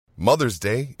Mother's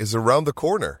Day is around the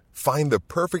corner. Find the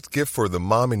perfect gift for the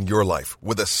mom in your life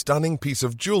with a stunning piece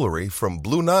of jewelry from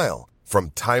Blue Nile.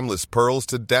 From timeless pearls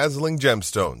to dazzling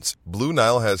gemstones, Blue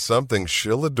Nile has something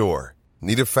she'll adore.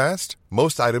 Need it fast?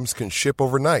 Most items can ship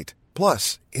overnight.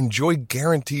 Plus, enjoy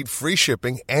guaranteed free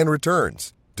shipping and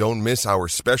returns. Don't miss our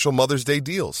special Mother's Day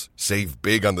deals. Save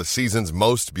big on the season's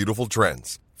most beautiful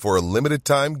trends. For a limited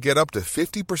time, get up to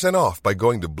 50% off by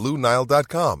going to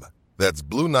BlueNile.com. That's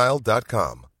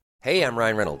BlueNile.com. Hey, I'm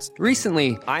Ryan Reynolds.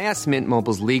 Recently, I asked Mint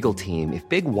Mobile's legal team if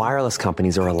big wireless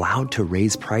companies are allowed to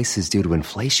raise prices due to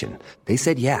inflation. They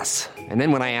said yes. And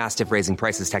then when I asked if raising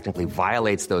prices technically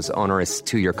violates those onerous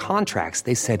two-year contracts,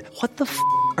 they said, "What the f***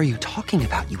 are you talking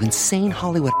about, you insane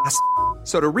Hollywood ass?"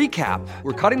 So to recap,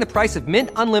 we're cutting the price of Mint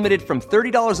Unlimited from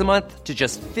 $30 a month to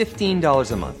just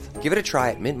 $15 a month. Give it a try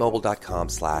at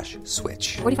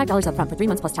mintmobile.com/switch. $45 up front for 3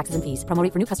 months plus taxes and fees. Promo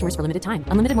rate for new customers for limited time.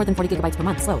 Unlimited more than 40 gigabytes per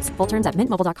month. Slows full terms at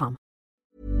mintmobile.com.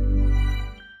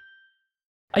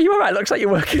 Are you alright? Looks like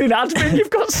you're working in admin. You've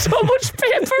got so much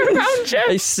paper around you.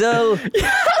 It's so...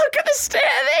 Yeah, look at the state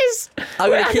of this.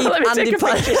 I'm going to keep let me Andy take a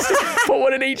picture. Put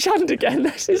one in each hand again.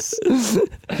 This is...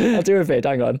 I'll do a vid,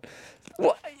 hang on.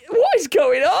 What is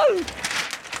going on?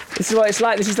 This is what it's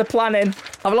like. This is the planning.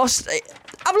 I've lost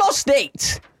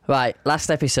it. Right, last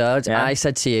episode, Yeah. I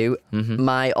said to you,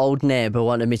 my old neighbour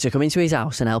wanted me to come into his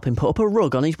house and help him put up a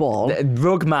rug on his wall.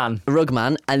 Rug man. A rug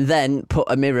man, and then put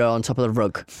a mirror on top of the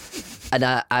rug. And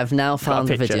I've now found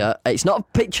the picture? video. It's not a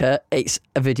picture, it's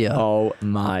a video. Oh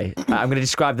my. I'm going to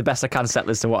describe the best I can,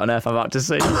 settlers, to what on earth I'm about to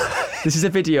see. This is a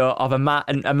video of a man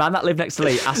that lived next to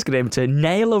Lee asking him to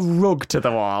nail a rug to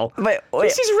the wall. Wait,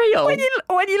 This is real. When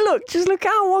you look, just look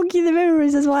how wonky the mirror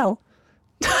is as well.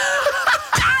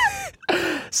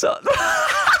 So...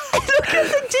 Look at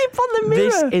the dip on the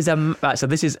mirror.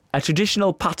 This is a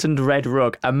traditional patterned red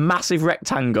rug, a massive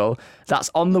rectangle that's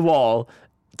on the wall,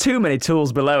 too many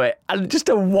tools below it, and just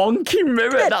a wonky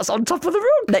mirror that's on top of the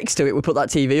rug. Next to it, we put that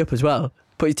TV up as well.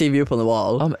 Put your TV up on the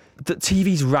wall. The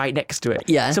TV's right next to it.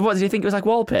 Yeah. So what, did you think it was like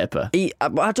wallpaper?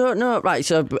 I don't know. Right,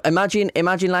 so imagine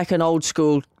like an old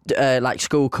school, like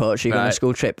school coach. You go on a Right.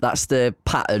 school trip. That's the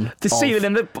pattern. The ceiling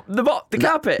and the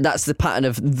carpet. That's the pattern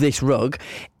of this rug.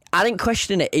 I didn't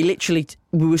question it. He literally,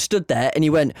 we were stood there and he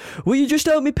went, "Will you just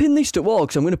help me pin this to the wall?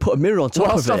 Because I'm going to put a mirror on top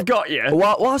Whilst of it." I've got you.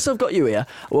 Whilst I've got you here,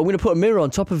 well, I'm going to put a mirror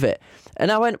on top of it.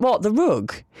 And I went, "What, the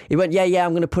rug?" He went, yeah,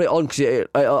 I'm going to put it on because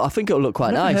I think it'll look quite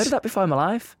I've never nice. heard of that before in my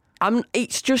life.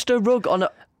 It's just a rug on a...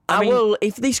 I mean- will,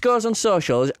 if this goes on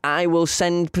socials, I will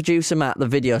send producer Matt the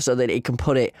video so that he can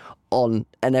put it on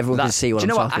and everyone can see what do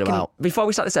you I'm know what? talking about. Before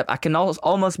we start this up, I can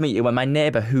almost meet you when my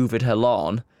neighbour hoovered her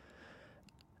lawn.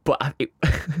 But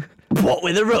What,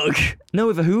 with a rug? no,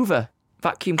 with a hoover.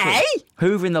 Vacuum cleaner.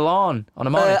 Hoovering the lawn on a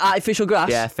morning. Artificial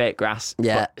grass? Yeah, fake grass.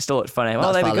 Yeah. But it still looked funny.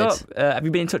 Well, That's there we valid. go. Have you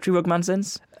been in touch with Rugman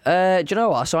since? Do you know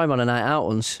what? I saw him on a night out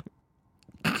once.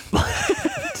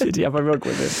 Did he have a rug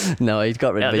with him? No, he'd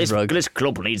got rid of his rug. This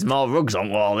club needs more rugs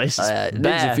on wall. This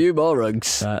Needs a few more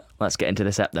rugs. Let's get into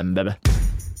this app then, baby.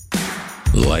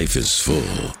 Life is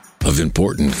full of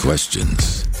important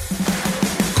questions.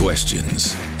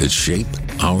 Questions that shape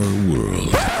our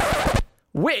world.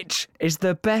 Which is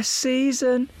the best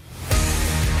season?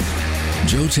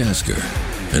 Joe Tasker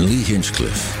and Lee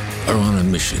Hinchcliffe are on a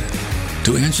mission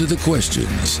to answer the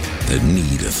questions that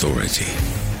need authority.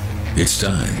 It's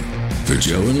time for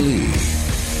Joe and Lee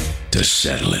to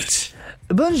settle it.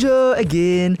 Bonjour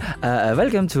again.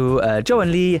 Welcome to Joe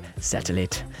and Lee Settle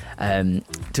It. To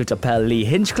Topel Lee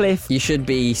Hinchcliffe. You should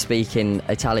be speaking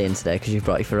Italian today because you've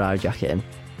brought your Ferrari jacket in.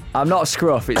 I'm not a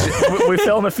scruff. We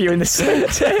film a few in the same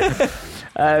day.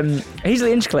 He's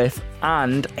Lee Hinchcliffe,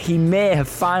 and he may have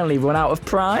finally run out of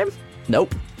Prime.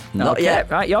 Nope. Not Okay, yet.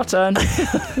 Right, your turn.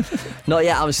 Not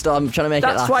yet. I'm trying to make it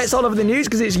That's last. why it's all over the news,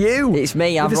 because it's you. It's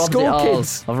me. I've With the robbed school it all.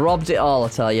 kids. I've robbed it all, I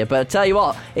tell you. But I tell you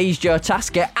what, he's Joe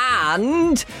Tasker,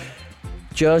 and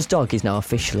Joe's dog is now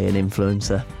officially an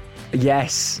influencer.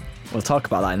 Yes. We'll talk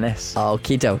about that in this.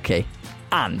 Okie dokie.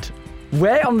 And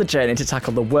we're on the journey to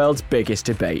tackle the world's biggest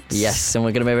debates. Yes, and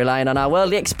we're going to be relying on our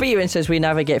worldly experience as we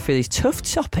navigate through these tough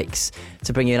topics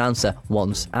to bring you an answer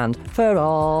once and for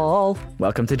all.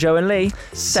 Welcome to Joe and Lee.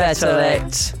 Settle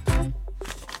it.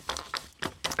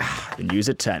 The news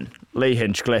at 10. Lee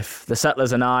Hinchcliffe, the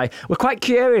settlers and I, we're quite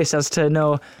curious as to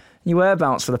know your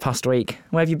whereabouts for the past week.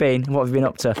 Where have you been? What have you been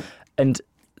up to? And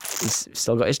he's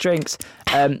still got his drinks.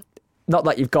 Not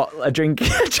that you've got a drink. Are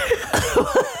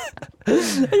you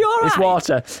all right? It's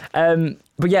water.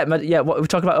 But what we're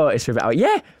talking about Otis for about.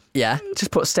 Yeah. Yeah.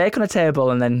 Just put steak on a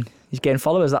table and then you gain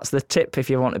followers. That's the tip if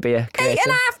you want to be a creator.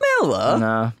 8.5 mil though?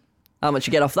 No. How much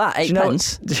you get off that? 8 Do you know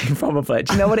pence? Probably.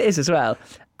 Do you know what it is as well?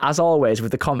 as always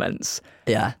with the comments,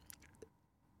 Yeah.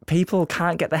 people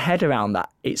can't get their head around that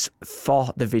it's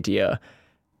for the video.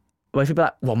 Where people are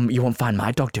like, well, you won't find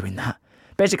my dog doing that.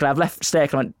 Basically, I've left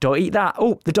steak and I went, don't eat that.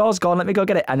 Oh, the door's gone, let me go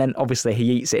get it. And then obviously he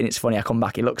eats it and it's funny. I come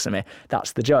back, he looks at me.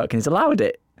 That's the joke and he's allowed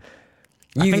it.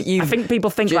 I think people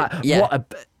think that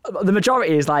the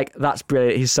majority is like, that's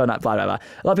brilliant, he's so nice, blah, blah, blah.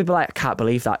 A lot of people are like, I can't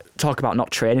believe that. Talk about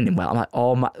not training him well. I'm like,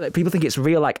 oh my, people think it's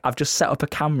real, like I've just set up a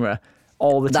camera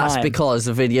all the time. That's because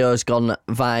the video's gone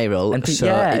viral, and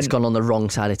it's gone on the wrong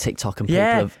side of TikTok, and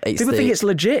people think it's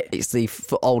legit. It's the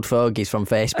old fogies from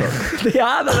Facebook.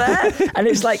 They're there. And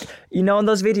it's like, you know, in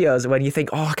those videos when you think,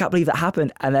 oh, I can't believe that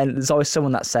happened, and then there's always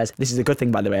someone that says, this is a good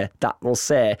thing, by the way, that will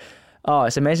say, oh,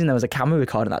 it's amazing there was a camera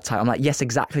recording that time. I'm like, yes,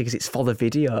 exactly, because it's for the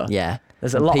video. Yeah.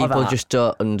 There's a lot of that. People just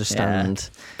don't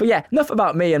understand. Yeah. But yeah, enough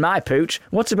about me and my pooch.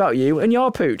 What about you and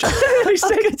your pooch? You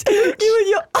and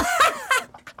your...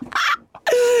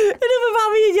 Enough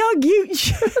about me and your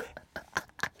gooch.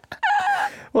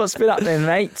 What's been happening,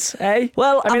 mate? Hey?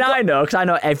 Well, I know, because I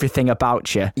know everything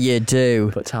about you. You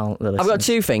do. But tell the listeners. I've got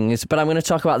two things, but I'm going to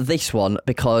talk about this one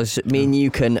because me and you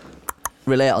can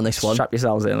relate on this one. Strap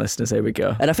yourselves in, listeners. Here we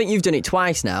go. And I think you've done it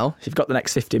twice now. If you've got the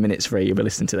next 50 minutes free, you'll be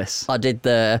listening to this. I did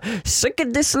the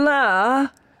Second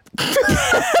Disla.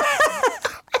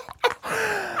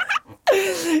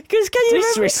 Because can you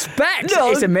disrespect?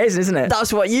 No, it's amazing, isn't it?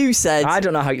 That's what you said. I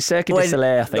don't know how. Cirque du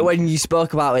Soleil, I think. When you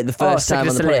spoke about it the first time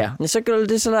on the play. The Cirque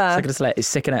du Soleil. Cirque du Soleil. It's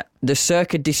sick, innit? The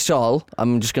Cirque du Soleil.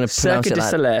 I'm just going to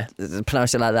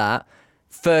pronounce it like that.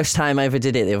 First time I ever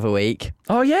did it the other week.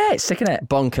 Oh yeah, it's sick, innit?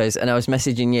 Bonkers. And I was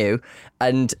messaging you,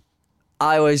 and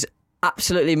I was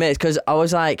absolutely amazed because I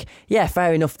was like, yeah,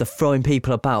 fair enough. They're throwing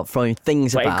people about, throwing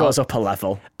things about. It goes up a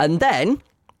level. And then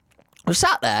I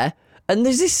sat there, and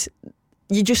there's this.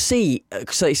 You just see,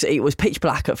 so it was pitch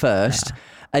black at first,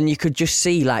 and you could just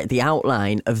see like the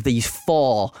outline of these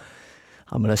four,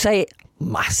 I'm going to say it,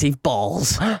 massive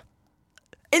balls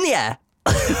in the air.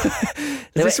 Is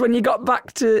this when you got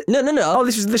back to... No. Oh,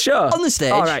 this was the show? On the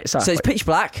stage. All right, sorry. So it's pitch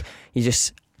black, you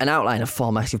just, an outline of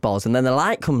four massive balls, and then the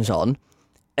light comes on,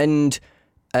 and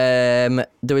there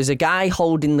was a guy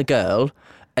holding the girl,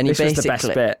 and this was the best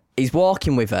bit. He's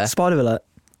walking with her. Spoiler alert.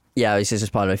 Yeah, this is a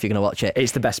spoiler if you're going to watch it.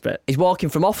 It's the best bit. He's walking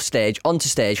from off stage onto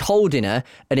stage, holding her,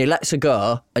 and he lets her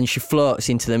go, and she floats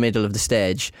into the middle of the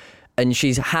stage. And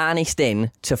she's harnessed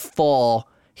in to four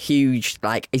huge,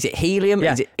 like, is it helium?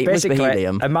 Yeah, it must be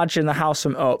helium. Imagine the house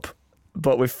from Up,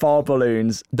 but with four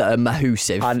balloons. That are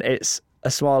massive. And it's a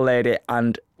small lady,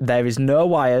 and there is no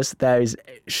wires. There is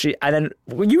she, and then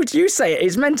you say it.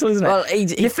 It's mental, isn't it? Well,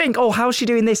 you think, oh, how's she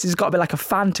doing this? There's got to be like a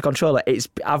fan to control it.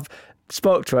 I've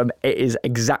spoke to him. It is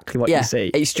exactly what you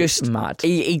see. It's just mad.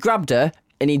 He grabbed her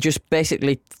and he just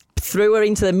basically threw her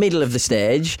into the middle of the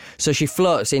stage, so she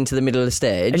floats into the middle of the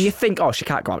stage. And you think, oh, she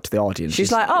can't go out to the audience.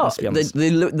 She's like, oh,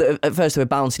 at first they were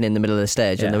bouncing in the middle of the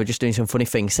stage and they were just doing some funny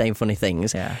things, saying funny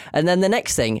things. Yeah. And then the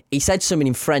next thing, he said something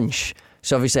in French.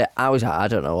 So obviously I was like, I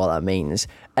don't know what that means.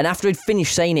 And after he'd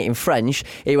finished saying it in French,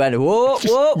 he went, whoa,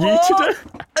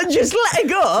 and just let her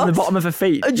go. From the bottom of her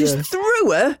feet. And just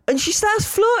threw her, and she starts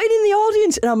floating in the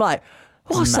audience. And I'm like,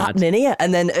 what's happening here?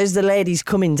 And then as the lady's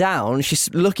coming down,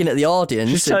 she's looking at the audience.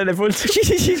 She's telling everyone to...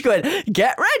 she's going,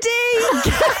 get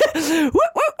ready!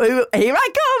 Here I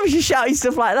come! She's shouting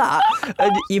stuff like that.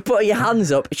 And you put your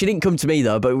hands up. She didn't come to me,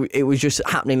 though, but it was just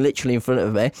happening literally in front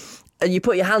of me. And you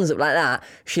put your hands up like that,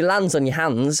 she lands on your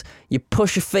hands, you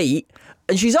push her feet,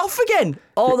 and she's off again,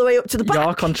 all the way up to the back.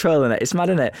 You're controlling it. It's mad,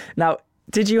 isn't it? Now,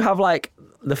 did you have like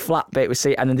the flat bit with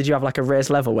seat, and then did you have like a raised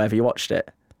level wherever you watched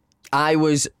it? It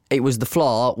was the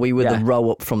floor. We were the row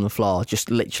up from the floor,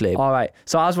 just literally. All right.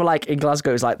 So ours were like in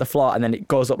Glasgow, it was like the floor, and then it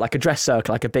goes up like a dress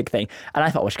circle, like a big thing. And I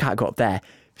thought, well, she can't go up there.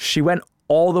 She went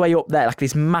all the way up there, like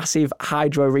this massive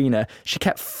hydro arena. She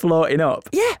kept floating up.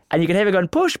 Yeah. And you could hear her going,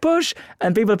 push, push,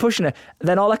 and people are pushing her.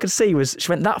 Then all I could see was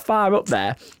she went that far up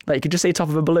there that you could just see the top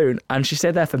of a balloon, and she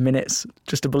stayed there for minutes,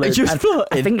 just a balloon. Just floating.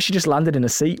 I think she just landed in a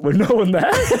seat with no one there.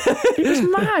 It was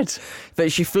mad.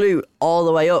 But she flew all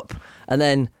the way up and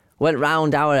then went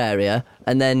round our area,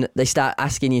 and then they start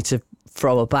asking you to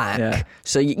throw her back. Yeah.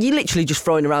 So you're literally just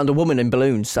throwing around a woman in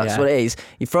balloons. That's what it is.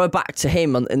 You throw her back to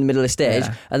him in the middle of the stage,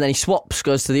 and then he swaps,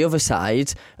 goes to the other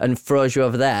side and throws you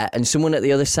over there, and someone at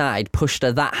the other side pushed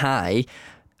her that high.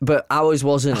 But ours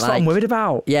wasn't That's what I'm worried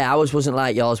about. Yeah, ours wasn't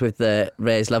like yours with the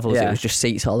raised levels. It was just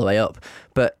seats all the way up.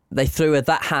 But they threw her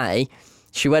that high,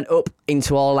 she went up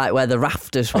into all like where the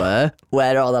rafters were,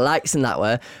 where all the lights and that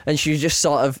were, and she was just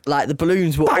sort of like the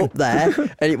balloons were up there,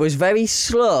 and it was very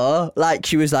slow. Like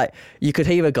she was like, you could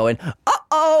hear her going,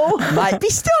 "Uh-oh, might be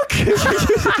stuck."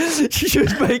 She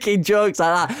was making jokes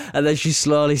like that, and then she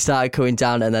slowly started coming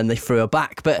down, and then they threw her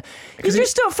back. But you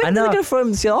just don't think they're going to throw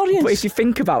them to the audience. But if you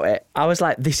think about it, I was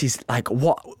like, this is like,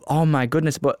 what? Oh my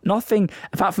goodness. But nothing,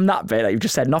 apart from that bit, like you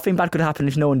just said, nothing bad could happen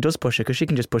if no one does push her, because she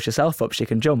can just push herself up, she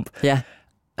can jump. Yeah.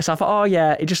 So I thought, oh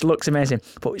yeah, it just looks amazing.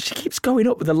 But she keeps going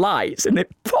up with the lights and it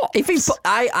pops.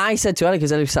 I said to Ellie,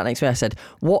 because Ellie was sat next to me, I said,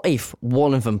 what if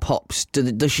one of them pops?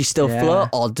 Does she still float,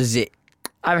 or does it...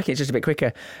 I reckon it's just a bit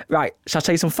quicker. Right, shall I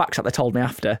tell you some facts that they told me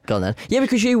after? Go on then. Yeah,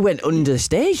 because you went under the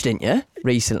stage, didn't you,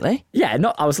 recently? Yeah,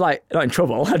 I was like, not in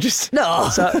trouble. I just... No.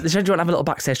 So they said, do you want to have a little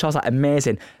backstage tour? I was like,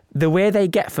 amazing. The way they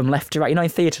get from left to right, in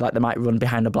theatre, like they might run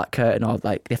behind a black curtain, or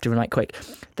like they have to run like quick.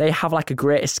 They have like a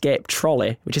Great Escape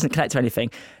trolley, which isn't connected to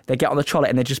anything. They get on the trolley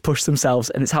and they just push themselves,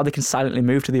 and it's how they can silently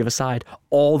move to the other side,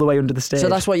 all the way under the stage. So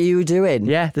that's what you were doing?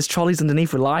 Yeah, there's trolleys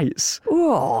underneath with lights.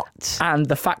 What? And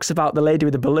the facts about the lady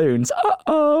with the balloons.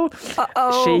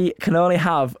 She can only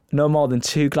have no more than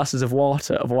 2 glasses of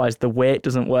water, otherwise the weight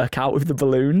doesn't work out with the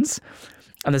balloons.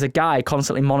 And there's a guy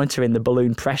constantly monitoring the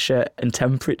balloon pressure and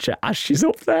temperature as she's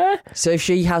up there. So if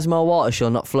she has more water,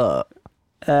 she'll not float?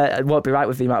 It won't be right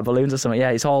with the amount of balloons or something. Yeah,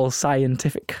 it's all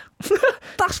scientific.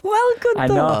 That's well good, though. I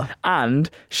know. And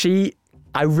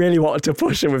I really wanted to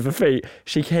push her with her feet.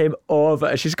 She came over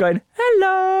and she's going,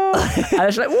 hello.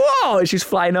 And she's like, whoa. And she's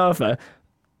flying over.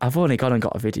 I've only gone and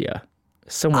got a video.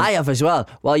 I have as well.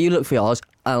 While you look for yours,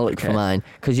 I'll look for mine,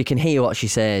 because you can hear what she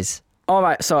says. All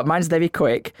right, so mine's very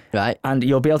quick. Right. And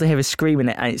you'll be able to hear her screaming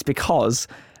it, and it's because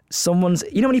someone's...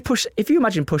 You know when you push... If you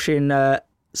imagine pushing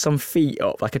some feet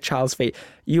up, like a child's feet,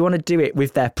 you want to do it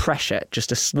with their pressure, just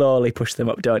to slowly push them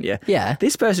up, don't you? Yeah.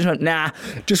 This person went, nah,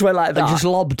 just went like that. And just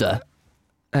lobbed her.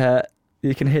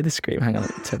 You can hear the scream. Hang on,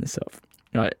 let me turn this off.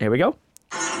 All right, here we go.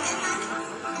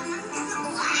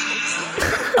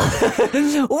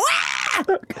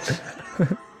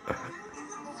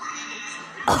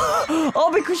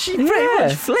 Oh, because she pretty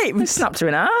much flipped. Snapped her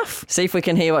in half. See if we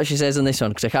can hear what she says on this one,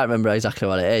 because I can't remember exactly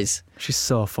what it is. She's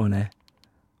so funny.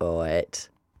 Oh, wait.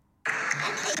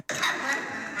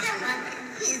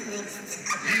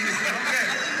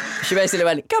 She basically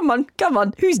went, come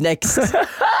on, who's next?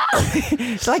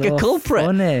 It's like a culprit.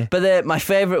 Funny. But my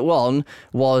favourite one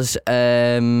was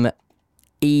either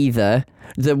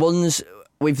the ones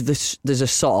with there's a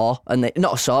saw, and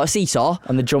not a saw, a seesaw.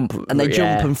 And they jump. And they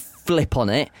jump and flip on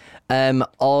it.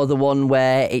 Or the one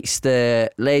where it's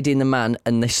the lady and the man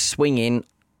and they're swinging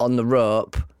on the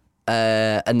rope.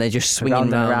 And they're just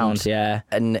swinging around, yeah.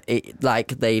 And it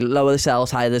like they lower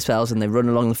themselves, higher themselves, and they run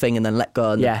along the thing and then let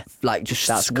go, and like just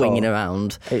swinging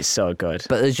around. It's so good.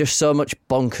 But there's just so much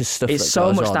bonkers stuff. It's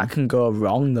so much that can go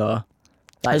wrong, though.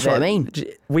 Like that's what I mean.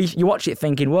 You watch it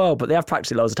thinking, whoa, but they have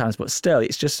practiced it loads of times, but still,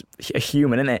 it's just a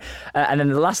human, isn't it? And then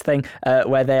the last thing,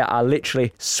 where they are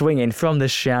literally swinging from the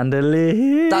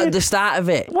chandelier. The start of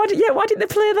it. Why didn't they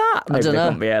play that? Maybe I don't know. They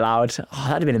wouldn't be allowed. Oh,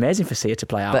 that'd have been amazing for Sia to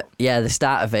play out. But yeah, the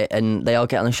start of it, and they all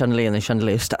get on the chandelier, and the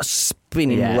chandelier starts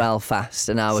spinning well fast,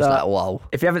 and I was like, whoa.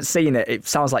 If you haven't seen it, it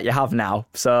sounds like you have now,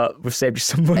 so we've saved you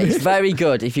some money. It's very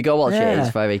good. If you go watch it,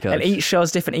 it's very good. And each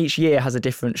show's different. Each year has a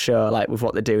different show, like with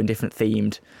what they do and different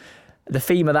themed. The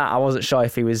theme of that, I wasn't sure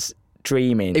if he was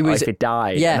dreaming or if he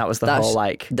died. Yeah, and that was the whole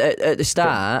like... At the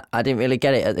start, I didn't really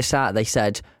get it. At the start, they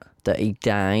said that he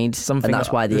died, and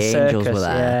that's why the angels were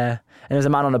there. Yeah, and there's a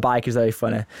man on a bike who's very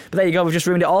funny. But there you go, we've just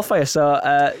ruined it all for you, so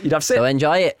you'd have to sit. So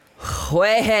enjoy it.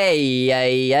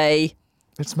 Hey.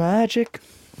 It's magic.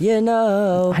 You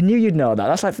know. I knew you'd know that.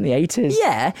 That's like from the 80s.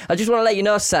 Yeah, I just want to let you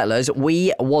know, settlers,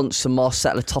 we want some more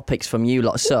settler topics from you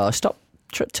lot, so stop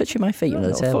touching my feet under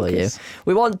the table, you.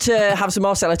 We want to have some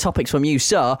more settler topics from you,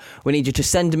 so we need you to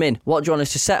send them in. What do you want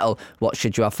us to settle? What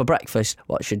should you have for breakfast?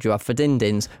 What should you have for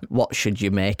din-dins? What should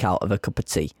you make out of a cup of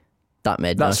tea? That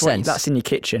made no sense. That's in your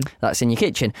kitchen. That's in your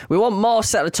kitchen. We want more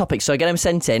settler topics, so get them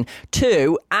sent in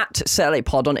to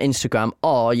 @SettleItPod on Instagram,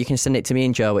 or you can send it to me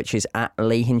and Joe, which is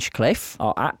 @LeeHinchcliffe.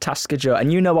 Or @TaskerJoe.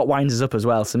 And you know what winds us up as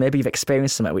well, so maybe you've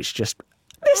experienced something which just...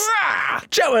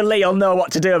 Joe and Lee will know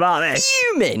what to do about this.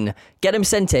 Fuming. Get them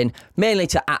sent in, mainly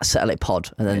to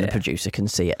 @SettleItPod, and then the producer can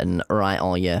see it and write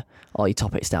all your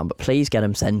topics down. But please get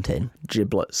them sent in.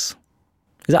 Giblets.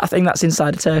 Is that a thing that's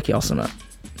inside a turkey or something?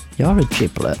 You're a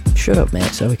giblet. Shut up,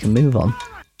 mate, so we can move on.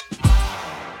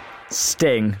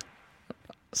 Sting.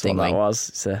 That's what that was.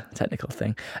 It's a technical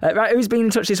thing. Right, who's been in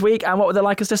touch this week and what would they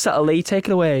like us to settle, Lee? Take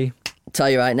it away.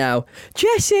 Tell you right now,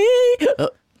 Jessie.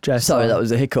 Jess. Sorry, that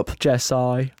was a hiccup. Jess,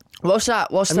 What's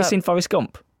that? Have you seen Forrest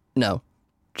Gump? No.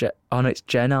 No, it's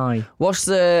Jenai. What's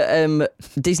the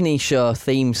Disney show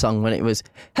theme song when it was,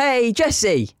 "Hey,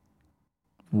 Jesse"?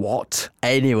 What?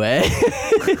 Anyway,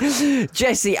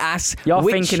 Jesse asks... You're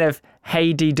thinking of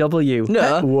Hey DW.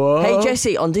 No. Whoa. Hey,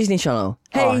 Jesse on Disney Channel.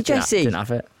 Hey, Jesse. Didn't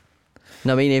have it.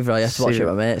 No, me neither. I have to watch it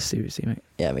with my mates. Seriously, mate.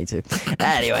 Yeah, me too.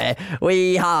 Anyway,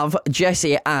 we have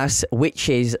Jesse asks, which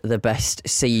is the best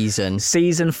season?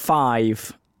 Season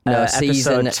 5. No,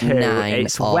 season episode 2. 9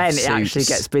 It's of when Suits. it actually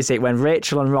gets busy, when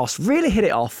Rachel and Ross really hit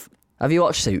it off. Have you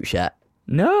watched Suits yet?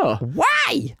 No.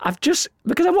 Why? Because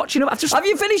I'm watching up. Have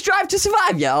you finished Drive to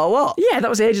Survive yet, or what? Yeah, that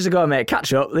was ages ago, mate.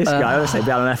 Catch up. This guy, honestly,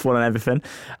 be on F1 and everything.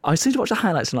 I still watch the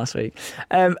highlights from last week.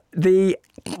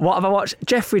 What have I watched?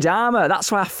 Jeffrey Dahmer.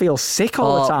 That's why I feel sick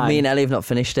all the time. Me and Ellie have not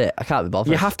finished it. I can't be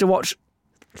bothered. You have to watch.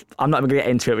 I'm not even going to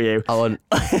get into it with you. I won't.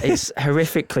 It's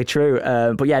horrifically true.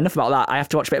 But yeah, enough about that. I have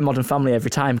to watch a bit of Modern Family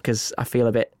every time because I feel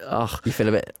a bit. You feel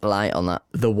a bit light on that.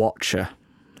 The Watcher.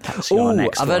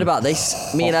 I've heard about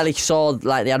this. Me and Ellie saw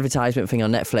like the advertisement thing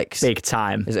on Netflix. Big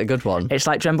time. Is it a good one? It's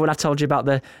like, do you remember when I told you about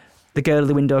the girl in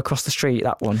the window across the street?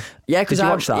 That one. Yeah, because I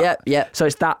watched that. Yeah. So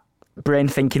it's that brain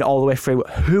thinking all the way through.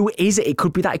 Who is it? It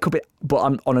could be that. It could be. But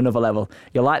I'm on another level.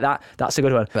 You'll like that. That's a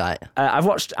good one. Right. I have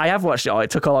watched it. Oh,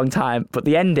 it took a long time. But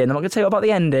the ending. I'm not going to tell you about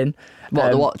the ending. What,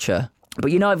 The Watcher?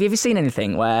 But have you ever seen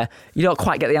anything where you don't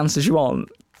quite get the answers you want?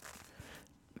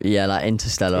 Yeah, like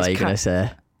Interstellar. Are you going to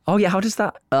say? Oh yeah, how does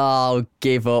that? Oh,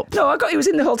 give up. No, he was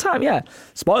in the whole time, yeah.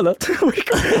 Spoiler.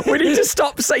 we need to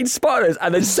stop saying spoilers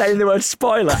and then saying the word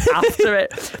spoiler after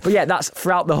it. But yeah, that's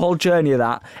throughout the whole journey of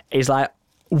that is like,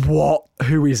 what?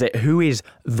 Who is it? Who is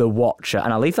the Watcher?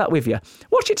 And I'll leave that with you.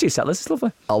 Watch it too, Settlers. It's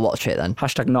lovely. I'll watch it then.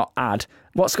 # not ad.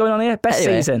 What's going on here? Best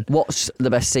season. What's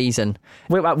the best season?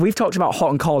 We've talked about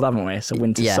hot and cold, haven't we? So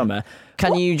winter, summer.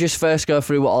 Can you just first go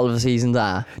through what all of the seasons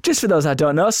are? Just for those I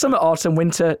don't know, summer, autumn,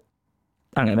 winter.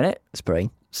 Hang on a minute. Spring.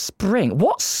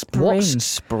 What's spring? What's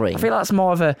spring? I feel that's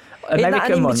more of a American Isn't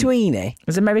that an one. in-betweeny?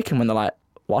 There's an American one. They're like,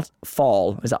 what?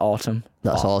 Fall? Is that autumn?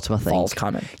 That's autumn, I think. Fall's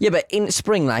coming. Yeah, but in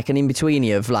spring, like an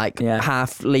in-betweeny of like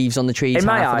half leaves on the trees, in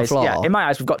my half on the eyes, floor. yeah. In my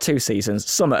eyes, we've got 2 seasons: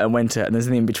 summer and winter, and there's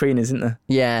an in-between, isn't there?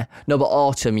 Yeah. No, but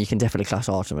autumn, you can definitely class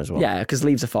autumn as well. Yeah, because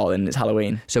leaves are falling. It's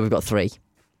Halloween. So we've got 3.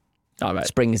 All right.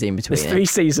 Spring is the in-between. There's 3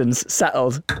 seasons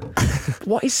settled.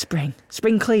 What is spring?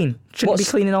 Spring clean. Shouldn't it be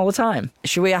cleaning all the time?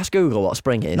 Should we ask Google what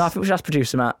spring is? No, I think we should ask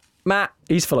producer Matt. Matt.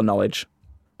 He's full of knowledge.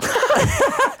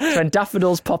 When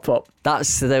daffodils pop up.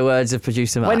 That's the words of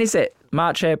producer Matt. When is it?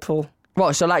 March, April?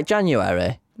 What, so like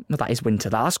January? No, that is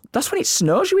winter. That's when it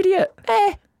snows, you idiot.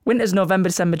 Winter's November,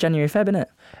 December, January, Feb, innit?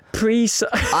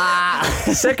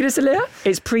 Circa de Soleil?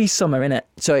 It's pre-summer, innit?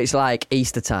 So it's like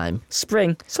Easter time.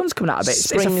 Spring. Sun's coming out a bit.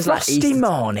 Spring it's a is like frosty Easter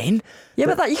morning. Yeah,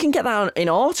 but that you can get that in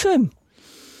autumn.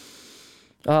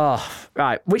 Oh,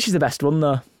 right. Which is the best one,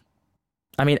 though?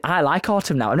 I mean, I like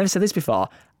autumn now. I've never said this before.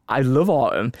 I love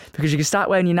autumn because you can start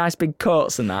wearing your nice big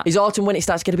coats and that. Is autumn when it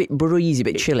starts to get a bit breezy, a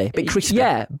bit chilly, a bit crispy?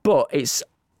 Yeah, but it's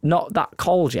not that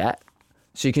cold yet.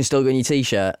 So you can still go in your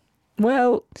t-shirt?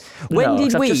 Well, when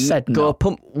did we go no.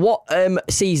 pump? What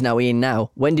season are we in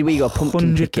now? When did we go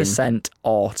pumpkin picking? 100%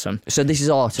 autumn. So this is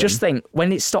autumn. Just think,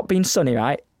 when it stopped being sunny,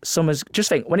 right? Just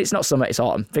think, when it's not summer, it's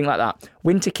autumn. Think like that.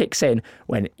 Winter kicks in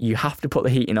when you have to put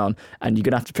the heating on and you're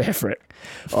going to have to pay for it.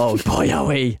 Oh, boy, are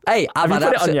we. Hey, have you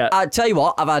put it on yet? I'll tell you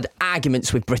what, I've had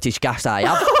arguments with British Gas, I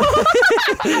have.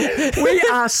 we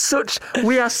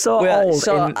are so old,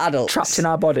 adults. Trapped in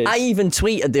our bodies. I even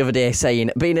tweeted the other day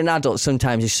saying, being an adult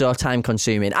sometimes is so time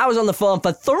consuming. I was on the phone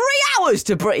for 3 hours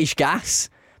to British Gas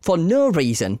for no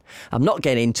reason. I'm not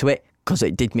getting into it because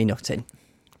it did me nothing.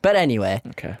 But anyway.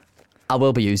 Okay. I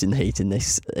will be using the heating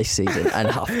this season and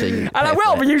have to. And I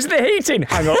will be using the heating.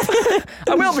 Hang up.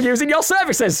 I will be using your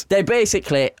services. They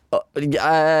basically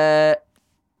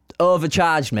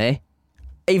overcharged me,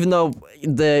 even though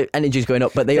the energy's going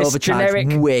up, but they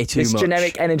overcharged way too much. This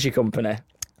generic energy company.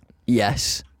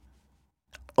 Yes.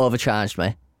 Overcharged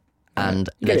me. And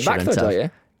you get it back though, don't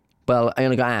you? Well, I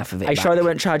only got half of it. Are you sure they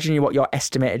weren't charging you what your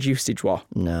estimated usage was?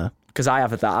 No. Because I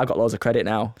have that. I've got loads of credit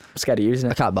now. I'm scared of using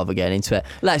it. I can't bother getting into it.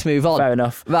 Let's move on. Fair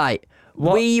enough. Right.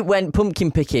 What? We went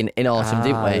pumpkin picking in autumn,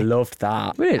 didn't we? I loved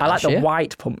that. We did I like last the year.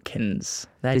 white pumpkins.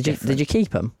 Did you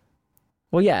keep them?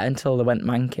 Well, yeah, until they went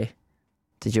manky.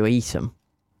 Did you eat them?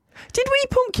 Did we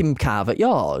pumpkin carve at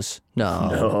yours? No.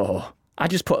 No. I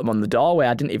just put them on the doorway.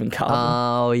 I didn't even carve them.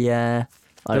 Oh, yeah.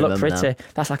 They look pretty. Now.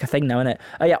 That's like a thing now, isn't it?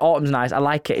 Oh, yeah, autumn's nice. I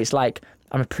like it. It's like,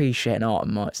 I'm appreciating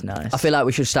autumn more. It's nice. I feel like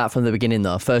we should start from the beginning,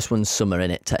 though. First one's summer,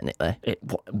 innit, technically.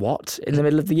 What? In the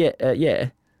middle of the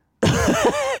year?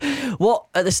 What?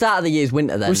 At the start of the year is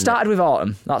winter, then? We started with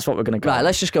autumn. That's what we're going to go. Right,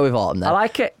 let's just go with autumn, then. I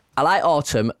like it. I like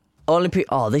autumn.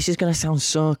 This is going to sound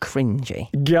so cringy.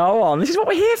 Go on. This is what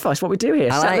we're here for. It's what we do here.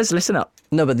 Let's listen up.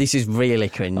 No, but this is really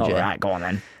cringy. All right, go on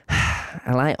then.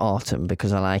 I like autumn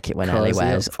because I like it when Ellie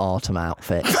wears autumn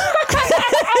outfits.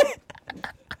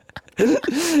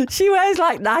 She wears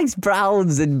like nice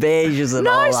browns and beiges and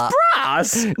all that.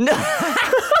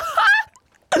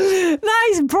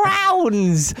 Nice bras?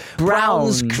 Nice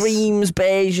browns, creams,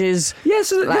 beiges. Yeah,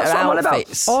 so like that's what I'm on about.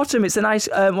 outfits. Autumn, it's a nice,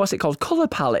 what's it called? Colour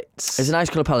palettes. It's a nice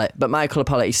colour palette, but my colour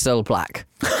palette is still black.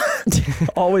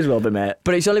 Always will be, mate.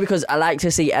 But it's only because I like to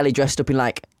see Ellie dressed up in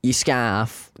like your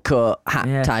scarf, coat,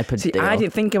 hat type of deal. I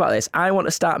didn't think about this. I want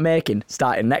to start making,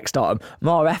 starting next autumn,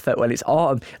 more effort when it's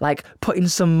autumn. Like putting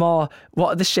some more, what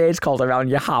are the shades called around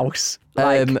your house?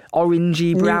 Like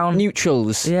orangey brown.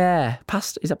 Neutrals. Yeah.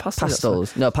 Is that pastel?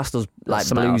 Pastels. No, pastels like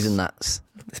blues and that's.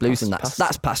 Blues and that's.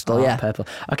 That's pastel, yeah. Purple.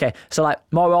 Okay, so like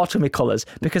more autumny colours.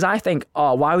 Because I think,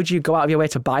 why would you go out of your way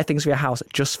to buy things for your house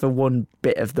just for one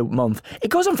bit of the month? It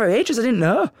goes on for ages, I didn't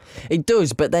know. It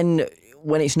does, but then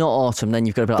when it's not autumn, then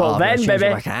you've got to be like, but then,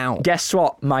 baby, back out. Guess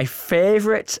what? My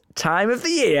favourite time of the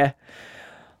year.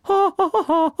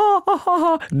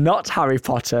 Not Harry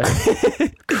Potter.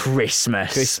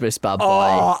 Christmas. Christmas, bad boy.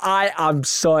 Oh, I am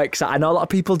so excited. I know a lot of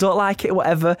people don't like it,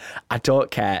 whatever. I don't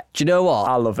care. Do you know what?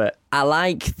 I love it. I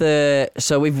like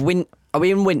so are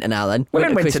we in winter now then? We're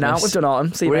in winter now. We've done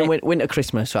autumn. We're in winter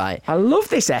Christmas, right? I love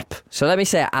this ep. So let me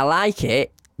say, I like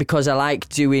it because I like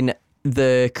doing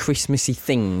the Christmassy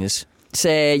things.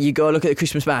 Say you go look at the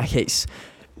Christmas markets.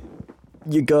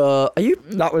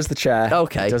 That was the chair.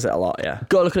 Okay. He does it a lot, yeah.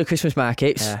 Go look at the Christmas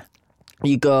markets. Yeah.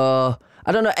 You go,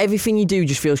 I don't know, everything you do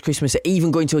just feels Christmassy. Even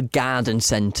going to a garden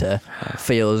centre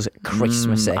feels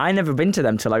Christmassy. I never been to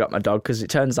them till I got my dog because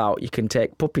it turns out you can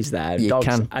take puppies there. And you dogs,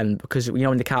 can. And because,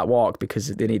 when they can't walk because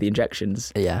they need the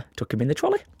injections. Yeah. Took him in the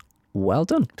trolley. Well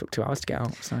done. Took 2 hours to get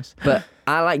out. It's nice. But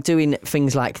I like doing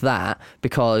things like that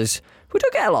because we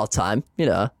don't get a lot of time,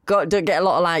 don't get a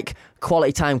lot of like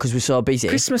quality time because we're so busy.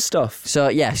 Christmas stuff. So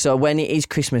yeah, so when it is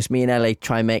Christmas, me and Ellie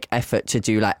try and make effort to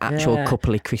do like actual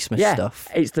coupley Christmas stuff.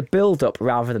 It's the build up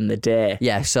rather than the day.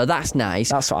 Yeah, so that's nice.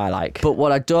 That's what I like. But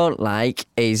what I don't like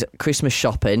is Christmas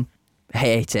shopping.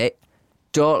 Hate it.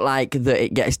 Don't like that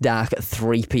it gets dark at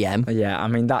 3 p.m. Yeah, I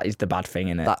mean that is the bad thing,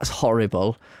 isn't it? That's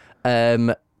horrible.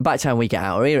 By the time we get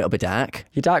out of here, it'll be dark.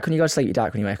 You're dark when you go to sleep, you're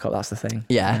dark when you wake up, that's the thing.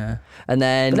 Yeah. And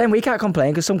then... But then we can't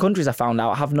complain because some countries I found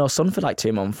out have no sun for like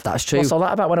 2 months. That's true. What's all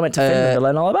that about? When I went to Finland, I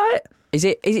learned all about it. Is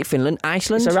it Finland?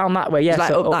 Iceland? It's around that way, yeah. It's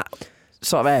like up that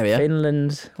sort of area.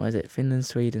 Finland, what is it? Finland,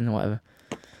 Sweden, or whatever.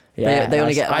 Yeah, they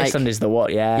only get like... Iceland is the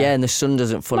what, yeah. Yeah, and the sun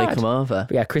doesn't fully come over.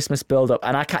 But yeah, Christmas build up.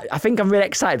 And I think I'm really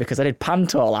excited because I did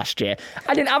Panto last year.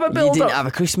 I didn't have a build up. You didn't have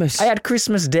a Christmas. I had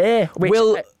Christmas Day.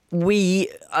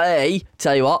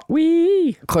 Tell you what,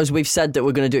 we because we've said that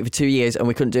we're going to do it for 2 years and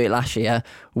we couldn't do it last year,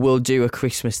 we'll do a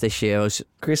Christmas this year.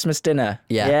 Christmas dinner.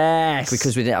 Yeah. Yes.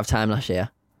 Because we didn't have time last year.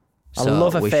 I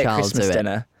love a fake Christmas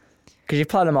dinner. Because you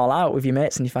plan them all out with your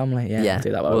mates and your family. Yeah, we'll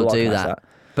do that. We'll do that.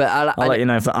 But I'll let you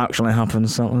know if that actually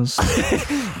happens.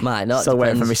 Might not. Still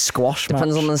waiting for me squash match.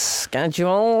 Depends on the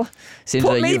schedule.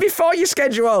 Put me before your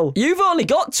schedule. You've only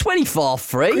got 24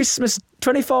 free. Christmas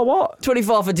 24 what?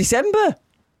 24th of December.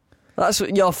 That's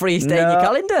your freest day in your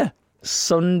calendar.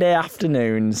 Sunday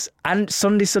afternoons and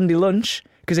Sunday lunch.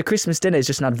 Because a Christmas dinner is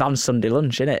just an advanced Sunday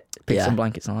lunch, isn't it? Pick some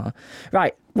blankets and all that.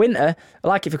 Right, winter. I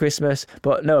like it for Christmas,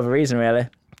 but no other reason really.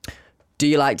 Do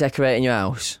you like decorating your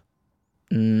house?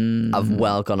 I've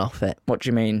well gone off it. What do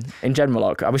you mean? In general,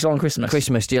 are we still on Christmas?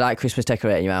 Christmas. Do you like Christmas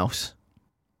decorating your house?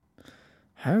 I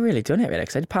haven't really done it really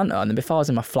because I did Panto and then before I was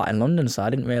in my flat in London, so I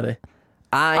didn't really.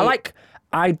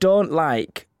 I don't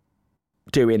like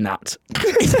doing that.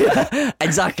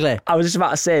 Exactly. I was just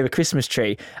about to say the Christmas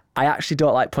tree. I actually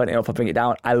don't like putting it up or bring it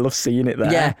down. I love seeing it there.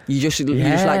 Yeah, you just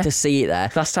like to see it there.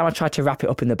 Last time I tried to wrap it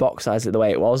up in the box size the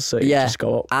way it was, so it just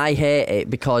go up. I hate it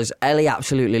because Ellie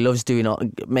absolutely loves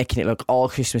making it look all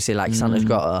Christmassy like Santa's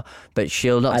grotto, but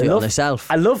she'll not do it on herself.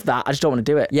 I love that. I just don't want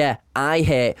to do it. Yeah, I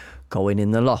hate going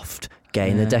in the loft,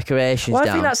 getting the decorations down.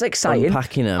 I think that's exciting.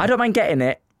 Unpacking them. I don't mind getting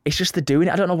it. It's just the doing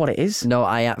it. I don't know what it is. No,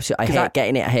 I hate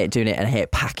getting it, I hate doing it, and I hate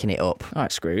packing it up. All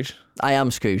right, Scrooge. I am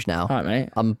Scrooge now. All right, mate.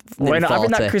 We're not having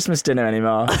that Christmas dinner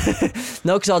anymore.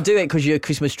 No, because I'll do it because your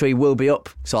Christmas tree will be up,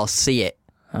 so I'll see it.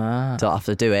 Don't have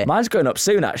to do it. Mine's going up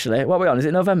soon, actually. What are we on? Is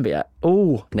it November yet?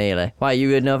 Oh, nearly. Why are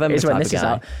you in November? It's type when this of guy? is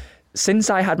out. Since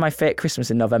I had my fake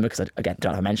Christmas in November, because again,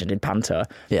 don't know if I mentioned, did Panto.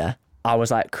 Yeah. I was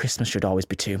like, Christmas should always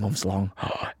be 2 months long.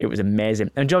 It was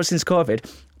amazing. And since COVID,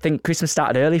 I think Christmas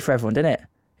started early for everyone, didn't it?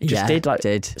 He just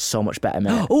did so much better,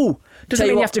 mate. Oh, doesn't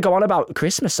mean you have to go on about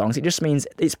Christmas songs. It just means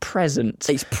it's present.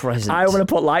 It's present. I want to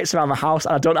put lights around my house,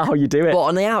 and I don't know how you do it. What,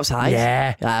 on the outside?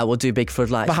 Yeah. We'll do big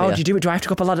floodlights. But how do you do it? Do I have to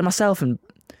go up a ladder myself and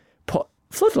put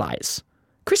floodlights?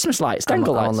 Christmas lights,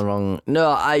 dangle lights? I'm on the wrong...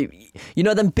 No, you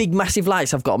know them big massive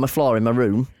lights I've got on my floor in my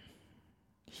room?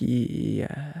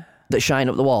 Yeah. That shine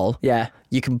up the wall? Yeah.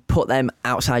 You can put them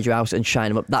outside your house and shine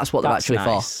them up. That's what they're actually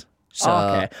nice. for. So,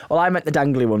 okay. Well, I meant the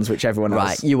dangly ones, which everyone has.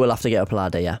 Right, you will have to get up a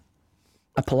ladder, yeah.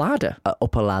 A palada?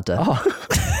 Up a ladder.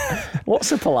 Oh.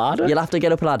 What's a palada? You'll have to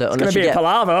get up a ladder. It's going to be a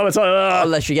palaver.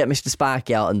 Unless you get Mr.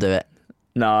 Sparky out and do it.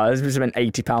 No, it's been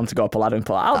 £80 to go up a ladder and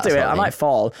pull. I'll do it. I might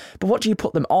fall. But what do you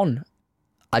put them on?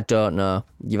 I don't know.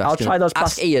 I'll try those.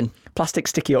 Ask Ian. Plastic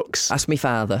sticky hooks. Ask me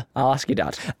father. I'll ask your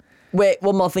dad. Wait,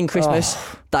 one more thing, Christmas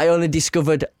that I only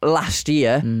discovered last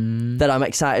year that I'm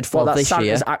excited for this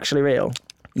year. Santa's actually real.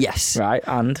 Yes. Right,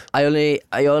 and I only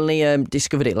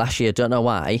discovered it last year. Don't know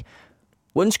why.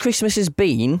 Once Christmas has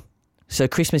been, so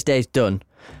Christmas Day's done,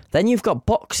 then you've got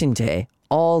Boxing Day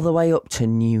all the way up to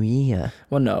New Year.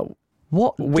 Well, no.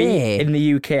 What we day? In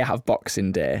the UK have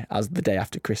Boxing Day as the day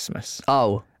after Christmas.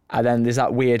 Oh. And then there's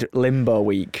that weird limbo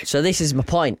week. So this is my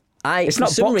point. It's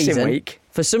not Boxing Week.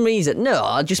 For some reason, no,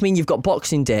 I just mean you've got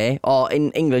Boxing Day, or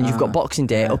in England you've got Boxing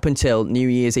Day up until New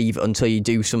Year's Eve until you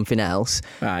do something else.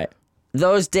 Right.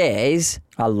 Those days,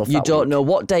 I love that you don't week. know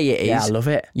what day it is. Yeah, I love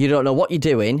it. You don't know what you're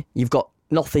doing. You've got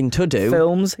nothing to do.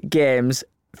 Films, games,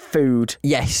 food.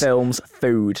 Yes. Films,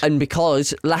 food. And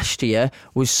because last year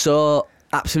was so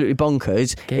absolutely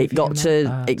bonkers, it got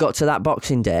to that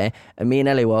Boxing Day, and me and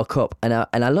Ellie woke up, and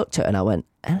I looked at her and I went,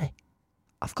 Ellie,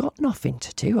 I've got nothing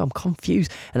to do. I'm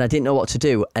confused. And I didn't know what to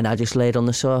do. And I just laid on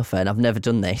the sofa, and I've never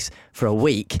done this for a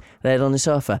week. Laid on the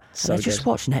sofa. So and I just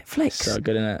watched Netflix. So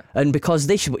good, isn't it? And because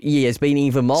this year's been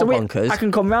even more bonkers. I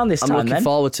can come round this time I'm looking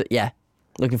forward to,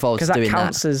 looking forward to doing that. Because that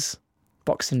counts as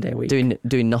Boxing Day week.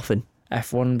 Doing nothing.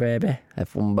 F1, baby.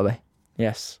 F1, baby.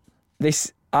 Yes.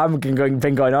 I've been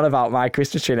going on about my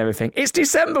Christmas tree and everything. It's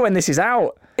December when this is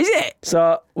out. Is it?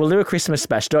 So we'll do a Christmas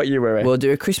special, don't you worry. We'll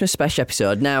do a Christmas special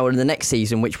episode now in the next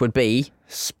season, which would be...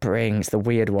 Spring. It's the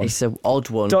weird one. It's an odd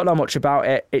one. Don't know much about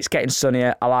it. It's getting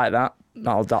sunnier. I like that.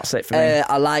 That's it for me.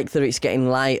 I like that it's getting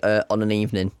lighter on an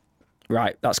evening.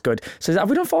 Right, that's good. So have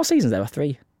we done 4 seasons there or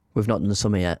 3? We've not done the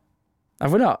summer yet.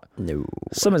 Have we not? No.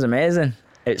 Summer's amazing.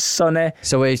 It's sunny.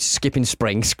 So we're skipping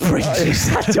spring.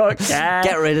 I don't care.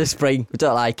 Get rid of spring. We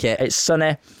don't like it. It's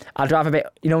sunny. I'd rather be,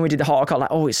 when we did the hot, I got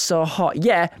like, oh, it's so hot.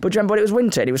 Yeah, but do you remember when it was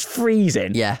winter and it was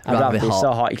freezing? Yeah, I'd rather be hot.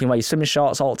 so hot. You can wear your swimming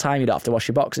shorts all the time. You don't have to wash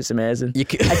your box. It's amazing.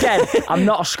 Again, I'm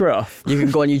not a scruff. You can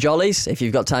go on your jollies if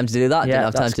you've got time to do that. Yeah, didn't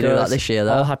have time to do that this year,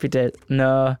 though. All happy day.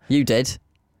 No. You did.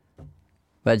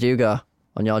 Where'd you go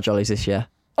on your jollies this year?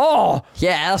 Oh!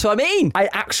 Yeah, that's what I mean.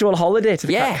 Actual holiday to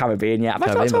the Caribbean, yeah. Have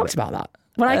I not talked about that?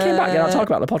 When I came back, did I talk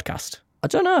about the podcast? I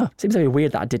don't know. Seems very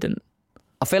weird that I didn't.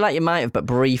 I feel like you might have, but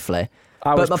briefly.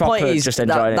 But my point is just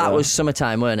enjoying that it, was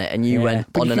summertime, weren't it? And you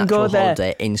went but on you an can go actual there.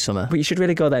 holiday in summer. But you should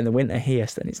really go there in the winter here,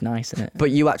 so then it's nice, isn't it?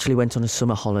 But you actually went on a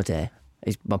summer holiday,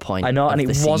 is my point. I know, and it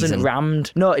wasn't season.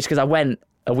 rammed. No, it's because I went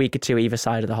a week or 2 either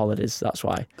side of the holidays, that's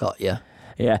why. Got you.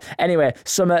 Yeah. Anyway,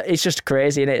 summer, it's just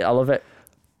crazy, innit? I love it.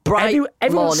 Bright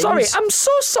everyone, sorry, I'm so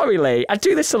sorry, Lee. I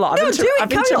do this a lot.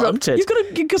 I've interrupted. You've got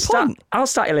a good point. I'll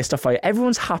start your list off for you.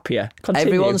 Everyone's happier. Continue.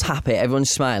 Everyone's happy.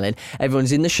 Everyone's smiling.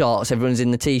 Everyone's in the shorts. Everyone's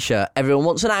in the t-shirt. Everyone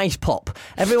wants an ice pop.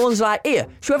 Everyone's like, here,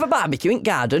 should we have a barbecue in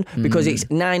garden? Because it's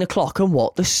 9 o'clock and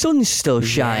what? The sun's still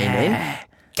shining.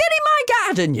 Get in my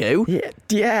garden, you.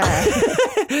 Yeah.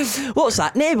 What's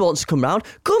that? Neighbour wants to come round.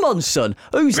 Come on, son.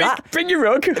 Who's that? Bring your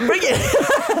rug. Bring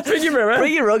it. Bring your mirror.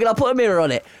 Bring your rug and I'll put a mirror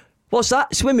on it. What's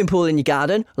that? Swimming pool in your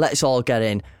garden? Let's all get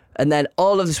in. And then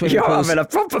all of the swimming You're pools... having a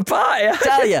proper party. I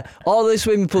tell you, all the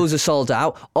swimming pools are sold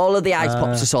out. All of the ice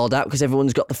pops are sold out because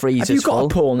everyone's got the freezers Have you got full. a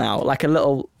pool now? Like a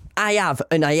little... I have,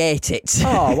 and I ate it.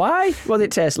 Oh, why? What did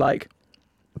it taste like?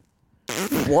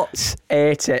 What?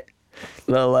 Ate it.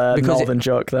 Little northern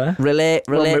joke there. Relate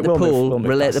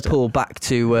the past pool back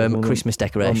to Christmas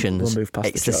decorations. We'll move past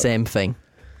it's the the joke. same thing.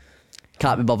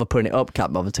 Can't be bothered putting it up,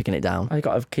 can't be bothered taking it down. I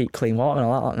got to keep clean water and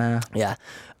all that now. Yeah.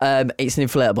 It's an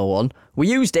inflatable one. We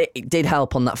used it. It did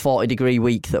help on that 40-degree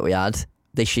week that we had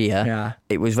this year. Yeah.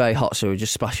 It was very hot, so we were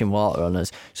just splashing water on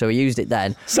us. So we used it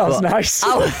then. Sounds nice.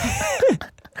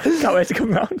 Can't wait to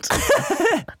come round.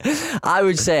 I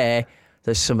would say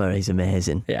the summer is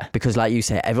amazing. Yeah. Because like you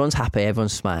say, everyone's happy,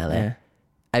 everyone's smiling. Yeah.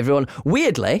 Everyone,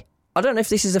 weirdly, I don't know if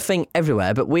this is a thing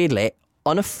everywhere, but weirdly,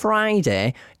 on a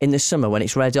Friday in the summer when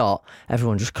it's red hot,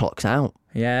 everyone just clocks out.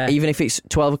 Yeah. Even if it's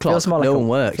 12 o'clock, no one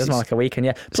works. Feels more like a weekend,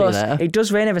 yeah. Plus, it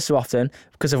does rain every so often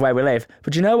because of where we live.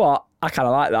 But you know what? I kind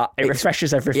of like that. It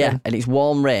refreshes everything. Yeah, and it's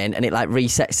warm rain and it like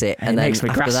resets it. And it then makes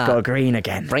my grass go green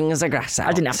again. Brings the grass out.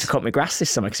 I didn't have to cut my grass this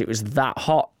summer because it was that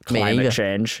hot. Climate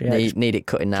change. Yeah, need it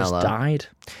cutting now, just though. Died.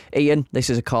 Ian, this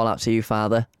is a call out to you,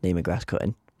 father. Need my grass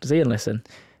cutting. Does Ian listen?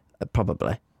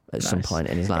 Probably at some point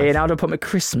in his life. Ian, how do I put my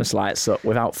Christmas lights up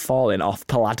without falling off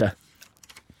the ladder?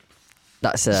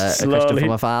 That's a question from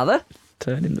my father.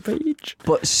 Turning the page.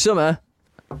 But summer,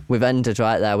 we've ended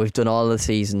right there. We've done all the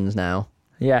seasons now.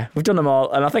 Yeah, we've done them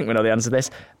all, and I think we know the answer to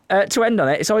this. To end on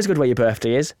it, it's always good where your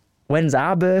birthday is. When's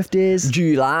our birthdays?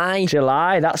 July.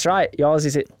 July, that's right. Yours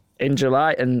is in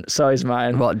July, and so is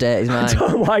mine. What date is mine? I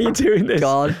don't know why you're doing this.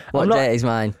 God, what date is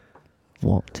mine?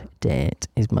 What date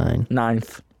is mine?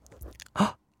 9th.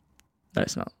 No,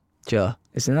 it's not. Joe.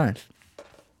 It's the 9th.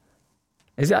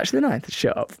 Is it actually the 9th?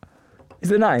 Shut up.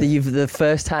 Is it the 9th? The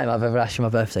first time I've ever asked you my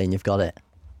birthday and you've got it.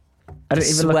 I don't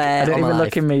even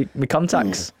look in my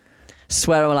contacts.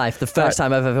 Swear on my life, the first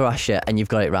time I've ever asked you and you've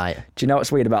got it right. Do you know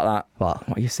what's weird about that? What?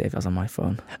 What you say if I was on my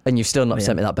phone. And you've still not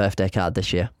sent me that birthday card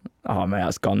this year. Oh, mate,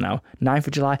 that's gone now. 9th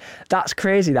of July. That's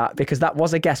crazy, because that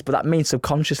was a guess, but that means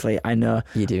subconsciously I know.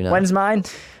 You do know. When's mine?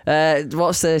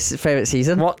 What's the favourite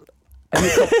season? What?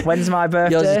 When's my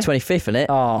birthday? Yours is 25th, isn't it?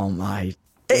 Oh, my.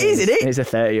 It is, isn't it? It's the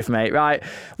 30th, mate. Right.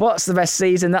 What's the best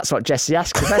season? That's what Jesse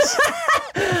asked. The best...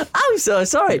 I'm so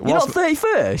sorry. You're not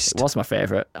 31st? What's my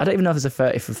favourite? I don't even know if there's a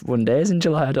 31 days in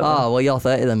July. I don't know. Oh, well, you're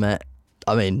 30 then, mate.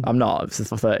 I mean... I'm not. This is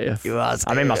the 30th. You are.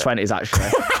 I'm in my 20s, actually.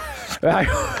 Right.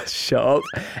 Shut up.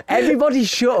 Everybody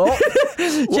shut up.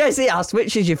 Jesse asked,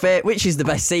 which is the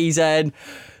best season?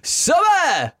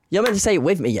 Summer! You're meant to say it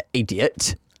with me, you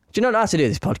idiot. Do you not know how to do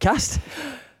this podcast?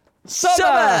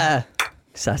 Summer!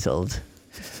 Settled.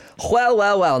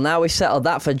 Well, now we've settled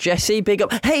that for Jesse. Big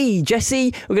up. Hey,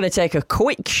 Jesse, we're going to take a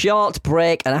quick, short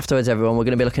break, and afterwards, everyone, we're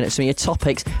going to be looking at some of your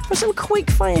topics for some quick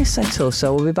fire settle,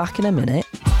 so we'll be back in a minute.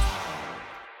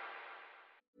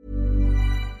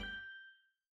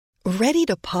 Ready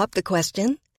to pop the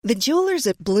question? The jewelers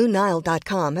at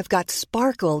BlueNile.com have got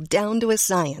sparkle down to a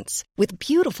science with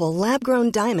beautiful lab-grown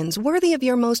diamonds worthy of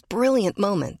your most brilliant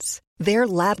moments. Their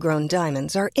lab-grown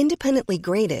diamonds are independently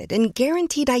graded and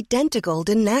guaranteed identical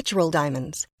to natural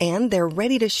diamonds, and they're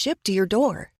ready to ship to your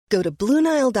door. Go to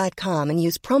BlueNile.com and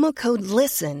use promo code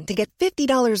LISTEN to get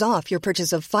 $50 off your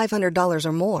purchase of $500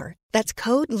 or more. That's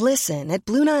code LISTEN at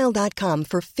BlueNile.com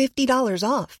for $50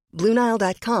 off.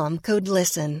 BlueNile.com, code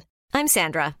LISTEN. I'm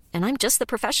Sandra, and I'm just the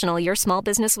professional your small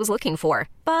business was looking for.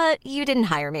 But you didn't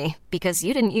hire me because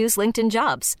you didn't use LinkedIn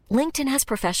Jobs. LinkedIn has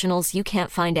professionals you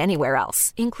can't find anywhere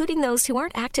else, including those who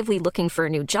aren't actively looking for a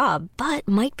new job, but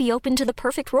might be open to the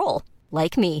perfect role,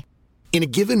 like me. In a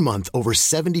given month, over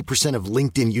 70% of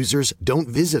LinkedIn users don't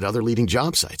visit other leading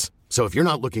job sites. So if you're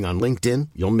not looking on LinkedIn,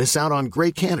 you'll miss out on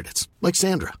great candidates like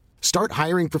Sandra. Start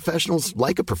hiring professionals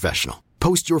like a professional.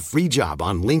 Post your free job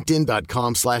on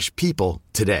linkedin.com/people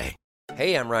today.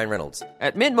 Hey, I'm Ryan Reynolds.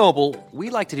 At Mint Mobile, we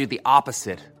like to do the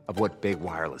opposite of what Big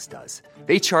Wireless does.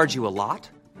 They charge you a lot,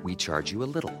 we charge you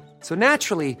a little. So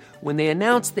naturally, when they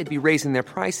announced they'd be raising their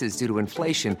prices due to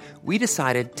inflation, we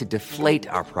decided to deflate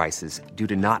our prices due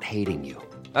to not hating you.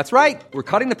 That's right. We're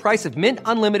cutting the price of Mint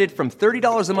Unlimited from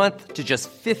 $30 a month to just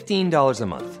 $15 a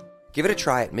month. Give it a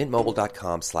try at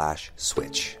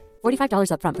mintmobile.com/switch. $45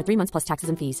 up front for 3 months plus taxes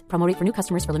and fees. Promo rate for new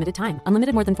customers for limited time.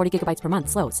 Unlimited more than 40 gigabytes per month.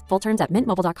 Slows full terms at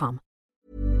mintmobile.com.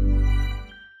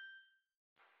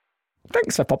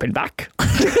 Thanks for popping back.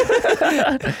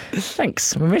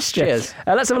 Thanks. We missed you. Cheers.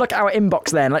 Let's have a look at our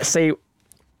inbox then. Let's see.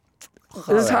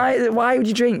 Why would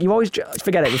you drink? You always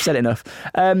forget it. We've said it enough.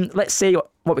 Let's see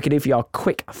what we can do for your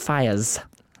quick fires.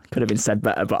 Could have been said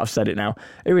better, but I've said it now.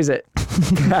 Who is it?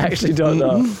 I actually don't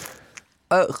know.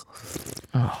 Oh,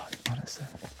 honestly.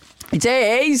 It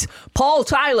is Paul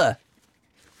Tyler.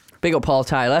 Big up Paul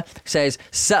Tyler. Says,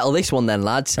 settle this one then,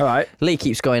 lads. All right. Lee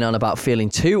keeps going on about feeling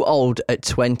too old at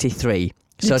 23.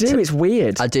 So it's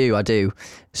weird. I do.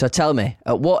 So tell me,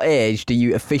 at what age do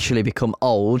you officially become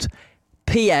old?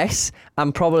 P.S.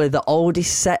 I'm probably the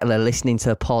oldest settler listening to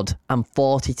the pod. I'm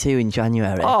 42 in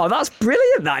January. Oh, that's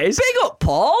brilliant, that is. Big up,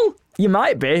 Paul. You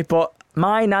might be, but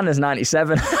my nana's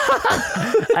 97.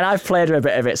 And I've played her a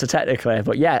bit of it, so technically.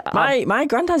 But yeah. My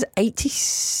granddad's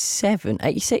 87,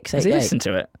 86, 88. Does he listen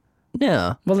to it?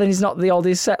 No. Well, then he's not the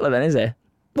oldest settler then, is he?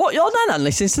 What, your nana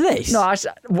listens to this? No,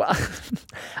 Shut up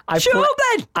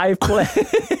then!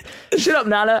 Shut up,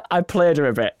 Nana. I played her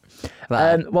a bit.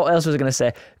 Right. What else was I going to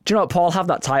say? Do you know what, Paul, have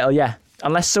that title? Yeah.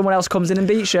 Unless someone else comes in and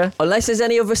beats you. Unless there's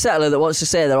any other settler that wants to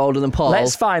say they're older than Paul.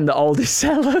 Let's find the oldest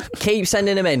settler. Keep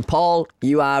sending them in. Paul,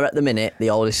 you are at the minute the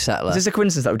oldest settler. Is this a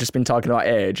coincidence that we've just been talking about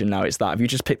age and now it's that? Have you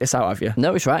just picked this out, have you?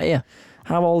 No, it's right here.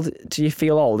 How old do you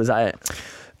feel old? Is that it?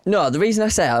 No, the reason I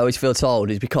say I always feel too old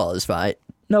is because, right?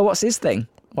 No, what's his thing?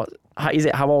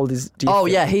 How old is... Do you feel?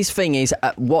 Yeah, his thing is,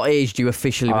 at what age do you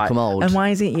officially become old? And why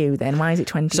is it you then? Why is it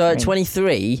 23? So at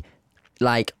 23,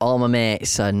 like, all my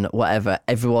mates and whatever,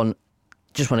 everyone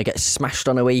just want to get smashed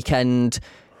on a weekend,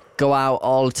 go out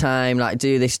all the time, like,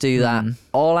 do this, do that.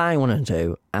 All I want to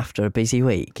do after a busy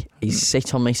week is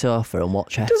sit on my sofa and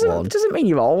watch F1. Doesn't mean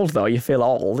you're old, though. You feel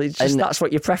old. It's just that's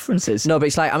what your preference is. No, but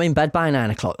it's like, I'm in bed by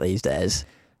 9 o'clock these days.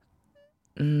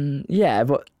 Yeah,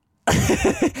 but...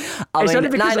 I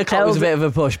mean, 9 o'clock was a bit of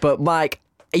a push, but Mike,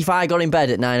 if I got in bed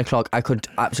at 9 o'clock, I could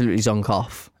absolutely zonk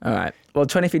off. All right. Well,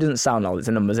 23 doesn't sound old. It's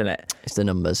the numbers, isn't it? It's the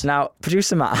numbers. Now,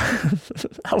 producer Matt,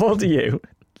 how old are you?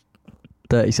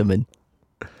 30-something.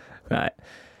 Right.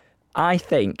 I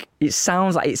think it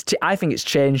sounds like I think it's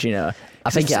changed, you know. I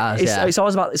think it has, yeah. It's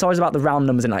always about the round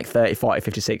numbers in like 30, 40,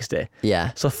 50, 60.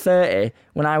 Yeah. So 30,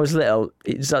 when I was little,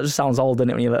 it just sounds old, doesn't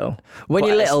it, when you're little? When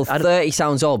you're little, 30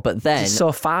 sounds old, but then... It's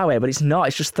so far away, but it's not.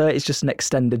 It's just 30, it's just an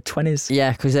extended 20s.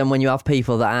 Yeah, because then when you have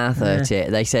people that are 30,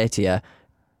 they say to you,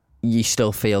 you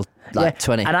still feel like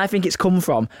 20. And I think it's come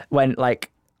from when, like,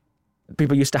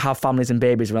 people used to have families and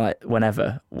babies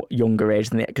whenever younger age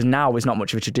than because now it's not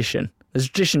much of a tradition. There's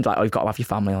traditions like, you've got to have your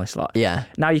family on this lot. Yeah.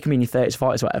 Now you can be in your 30s,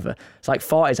 40s, whatever. It's like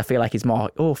 40s, I feel like it's more,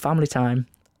 family time.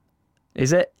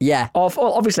 Is it? Yeah.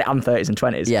 Obviously, I'm 30s and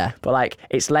 20s. Yeah. But like,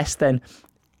 it's less than.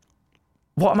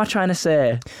 What am I trying to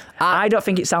say? I don't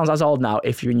think it sounds as old now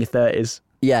if you're in your 30s.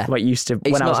 Yeah, what it used to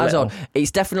it's when I was not as little. old.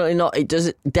 It's definitely not.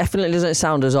 Definitely doesn't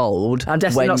sound as old. I'm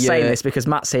definitely not saying this because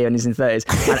Matt's here and he's in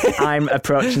 30s, and I'm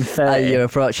approaching 30. You're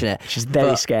approaching it, which is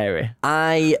very scary.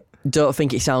 I don't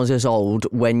think it sounds as old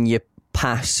when you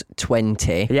pass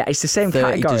 20. Yeah, it's the same 30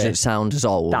 category. Doesn't sound as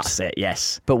old. That's it.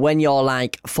 Yes. But when you're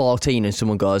like 14 and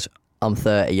someone goes, "I'm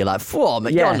 30," you're like, "Whoa,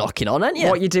 mate, you're knocking on, aren't you?"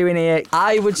 What you doing here?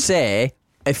 I would say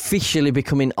officially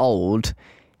becoming old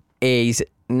is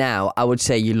now. I would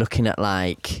say you're looking at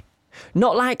like.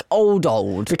 Not like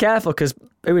old. Be careful, because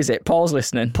who is it? Paul's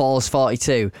listening. Paul's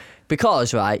 42.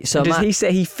 Because, right, so... Does he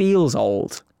say he feels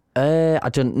old? I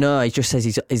don't know. He just says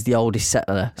he's the oldest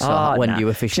settler. So when you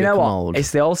officially become old...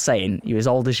 It's the old saying, you're as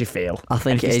old as you feel. I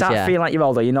think it is, if you start feeling like you're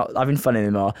older, you're not having fun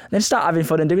anymore, then start having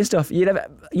fun and doing stuff. You know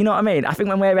what I mean? I think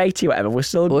when we're 80 or whatever, we'll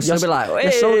still be like,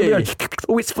 hey!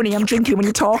 Oh, it's funny, I'm drinking when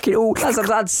you're talking. Oh,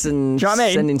 that's and do you know what I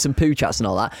mean? Sending some poo chats and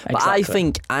all that. Exactly.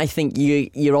 But I think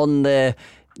you're on the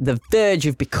verge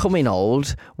of becoming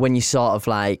old when you're sort of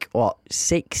like,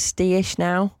 60-ish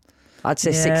now? I'd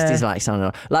say 60s like sounding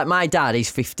old. Like my dad,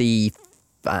 he's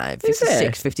 55,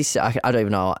 56, 56, I don't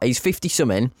even know. He's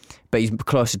 50-something, but he's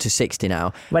closer to 60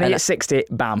 now. When he gets 60,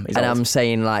 bam, he's and old. I'm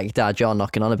saying like, Dad, you're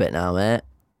knocking on a bit now, mate.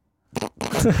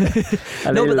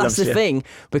 No, but that's the thing,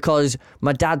 because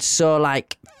my dad's so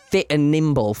like fit and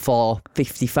nimble for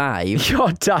 55.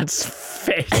 Your dad's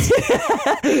fit.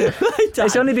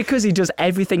 It's only because he does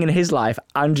everything in his life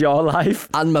and your life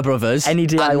and my brother's any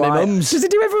DIY. And my mum's. Does he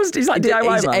do everyone's? He's like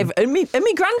DIY man. And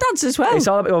me granddad's as well. It's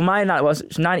all about, my nan was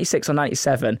 96 or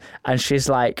 97, and she's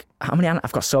like, how many aunts?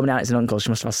 I've got so many aunts and uncles. She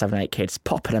must have had 7 or 8 kids,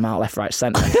 popping them out left, right,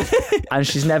 centre. And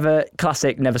she's never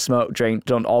smoked, drink,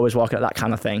 don't always walk at that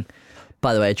kind of thing.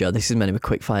 By the way, Joe, this is meant to be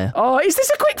quick fire. Oh, is this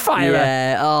a quick fire?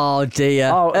 Yeah. Oh dear.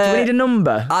 Oh, do we need a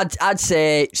number? I'd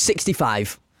say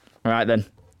 65. All right then.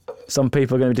 Some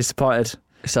people are going to be disappointed.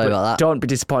 Sorry about that. Don't be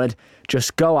disappointed.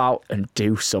 Just go out and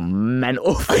do some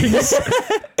things.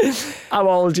 How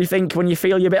old do you think when you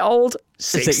feel you're a bit old?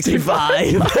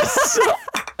 65.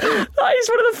 That is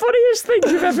one of the funniest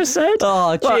things you've ever said.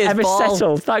 Oh, cheers, ever Paul.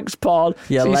 Settled. Thanks, Paul.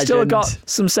 You're you've still legend. got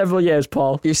several years,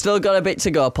 Paul. You've still got a bit to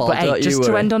go, Paul. But hey, don't just you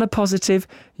to worry. end on a positive,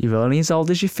 you're only as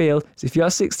old as you feel. So if you're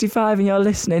 65 and you're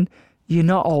listening, you're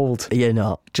not old. You're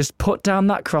not. Just put down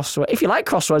that crossword. If you like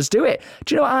crosswords, do it.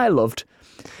 Do you know what I loved?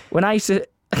 When I used to...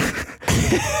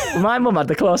 When my mum had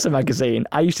the Closer magazine,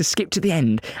 I used to skip to the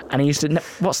end, and I used to...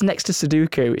 What's next to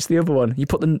Sudoku? It's the other one. You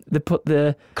put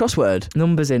the crossword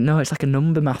numbers in. No, it's like a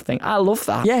number math thing. I love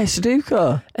that. Yeah,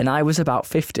 Sudoku. And I was about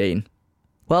 15.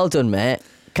 Well done, mate.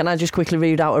 Can I just quickly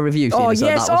read out a review? Oh,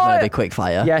 yes. That was going to be quick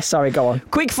fire. Yeah, sorry, go on.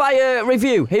 Quick fire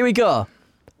review. Here we go.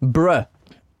 Bruh.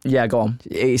 Yeah, go on.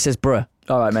 It says bruh.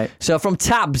 All right, mate. So from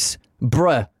Tabs,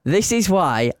 bruh. This is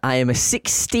why I am a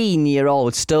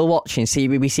 16-year-old still watching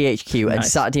CBBC HQ and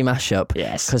Nice. Saturday Mashup.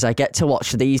 Yes. Because I get to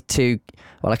watch these two.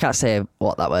 Well, I can't say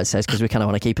what that word says because we kind of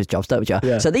want to keep his jobs, don't we, Joe?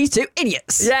 Yeah. So these two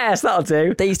idiots. Yes, that'll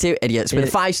do. These two idiots with a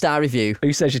 5-star review.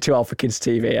 Who says you're too old for kids'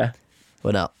 TV, yeah?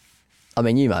 We're not. I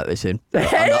mean, you might be soon.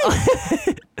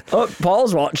 Oh,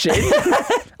 Paul's watching.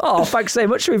 Oh, thanks so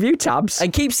much for review tabs.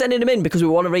 And keep sending them in because we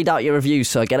want to read out your reviews,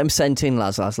 so get them sent in,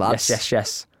 lads.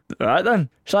 Yes. All right then.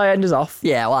 Shall I end us off?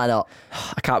 Yeah, why not?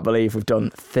 I can't believe we've done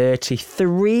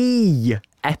 33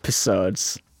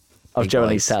 episodes of Joe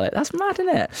and Lee Sell It. That's mad,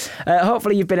 isn't it?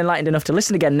 Hopefully you've been enlightened enough to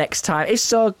listen again next time. If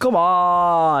so, come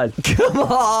on. Come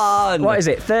on. What is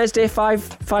it? Thursday,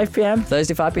 5 p.m?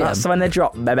 Thursday, 5 p.m. That's when they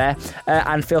drop, baby.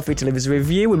 And feel free to leave us a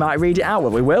review. We might read it out.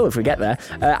 Well, we will if we get there.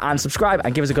 And subscribe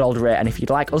and give us a good old rate. And if you'd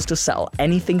like us to settle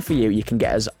anything for you, you can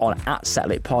get us on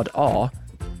 @SettleItPod or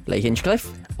Lee Hinchcliffe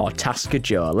or Tasker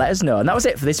Joe. Let us know. And that was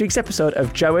it for this week's episode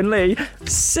of Joe and Lee.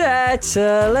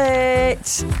 Settle it.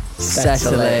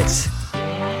 Settle it.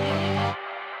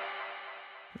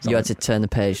 You had to turn the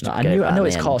page. No, I know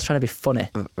it's called. I was trying to be funny.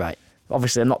 Right.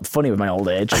 Obviously, I'm not funny with my old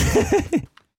age.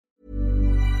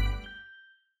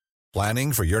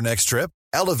 Planning for your next trip?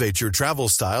 Elevate your travel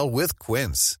style with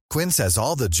Quince. Quince has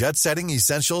all the jet-setting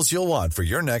essentials you'll want for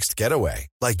your next getaway,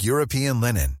 like European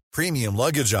linen, premium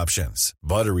luggage options,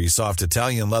 buttery soft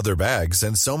Italian leather bags,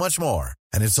 and so much more.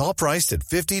 And it's all priced at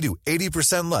 50 to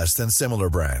 80% less than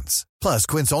similar brands. Plus,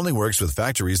 Quince only works with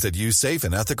factories that use safe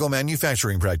and ethical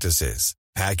manufacturing practices.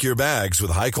 Pack your bags with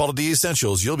high-quality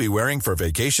essentials you'll be wearing for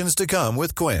vacations to come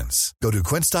with Quince. Go to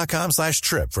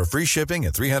quince.com/trip for free shipping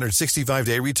and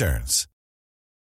 365-day returns.